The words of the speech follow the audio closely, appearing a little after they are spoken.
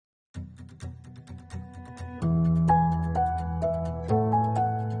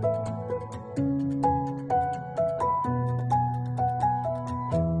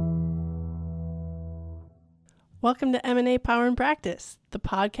Welcome to MNA Power and Practice, the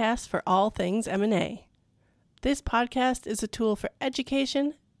podcast for all things MNA. This podcast is a tool for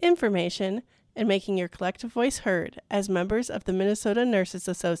education, information, and making your collective voice heard as members of the Minnesota Nurses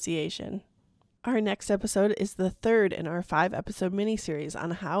Association. Our next episode is the third in our 5-episode miniseries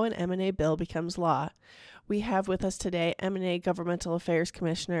on how an MNA bill becomes law. We have with us today MNA Governmental Affairs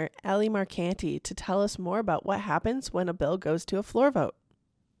Commissioner Marcanti to tell us more about what happens when a bill goes to a floor vote.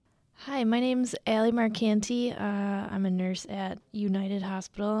 Hi, my name's Marcanti. I'm a nurse at United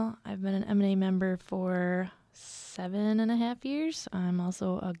Hospital. I've been an MNA member for 7.5 years. I'm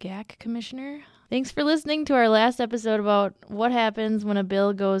also a GAC commissioner. Thanks for listening to our last episode about what happens when a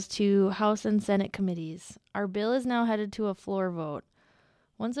bill goes to House and Senate committees. Our bill is now headed to a floor vote.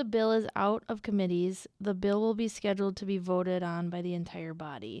 Once a bill is out of committees, the bill will be scheduled to be voted on by the entire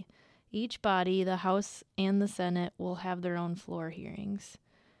body. Each body, the House and the Senate, will have their own floor hearings.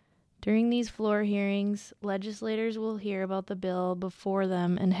 During these floor hearings, legislators will hear about the bill before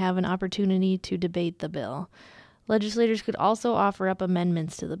them and have an opportunity to debate the bill. Legislators could also offer up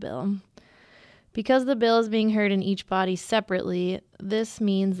amendments to the bill. Because the bill is being heard in each body separately, this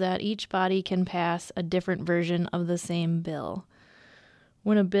means that each body can pass a different version of the same bill.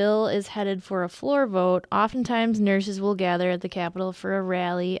 When a bill is headed for a floor vote, oftentimes nurses will gather at the Capitol for a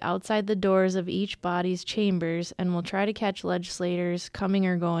rally outside the doors of each body's chambers and will try to catch legislators coming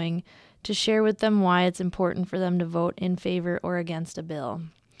or going to share with them why it's important for them to vote in favor or against a bill.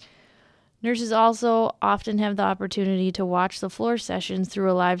 Nurses also often have the opportunity to watch the floor sessions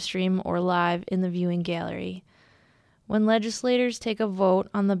through a live stream or live in the viewing gallery. When legislators take a vote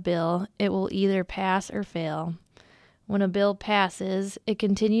on the bill, it will either pass or fail. When a bill passes, it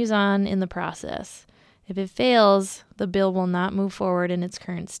continues on in the process. If it fails, the bill will not move forward in its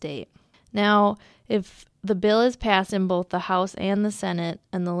current state. Now, if the bill is passed in both the House and the Senate,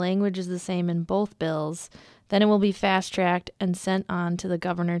 and the language is the same in both bills, then it will be fast-tracked and sent on to the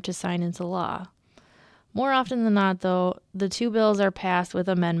governor to sign into law. More often than not, though, the two bills are passed with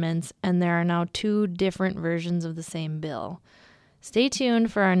amendments, and there are now two different versions of the same bill. Stay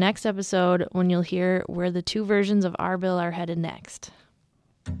tuned for our next episode when you'll hear where the two versions of our bill are headed next.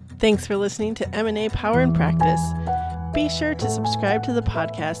 Thanks for listening to MNA Power and Practice. Be sure to subscribe to the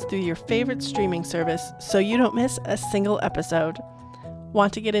podcast through your favorite streaming service so you don't miss a single episode.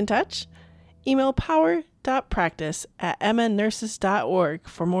 Want to get in touch? Email power.practice@mnnurses.org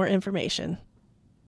for more information.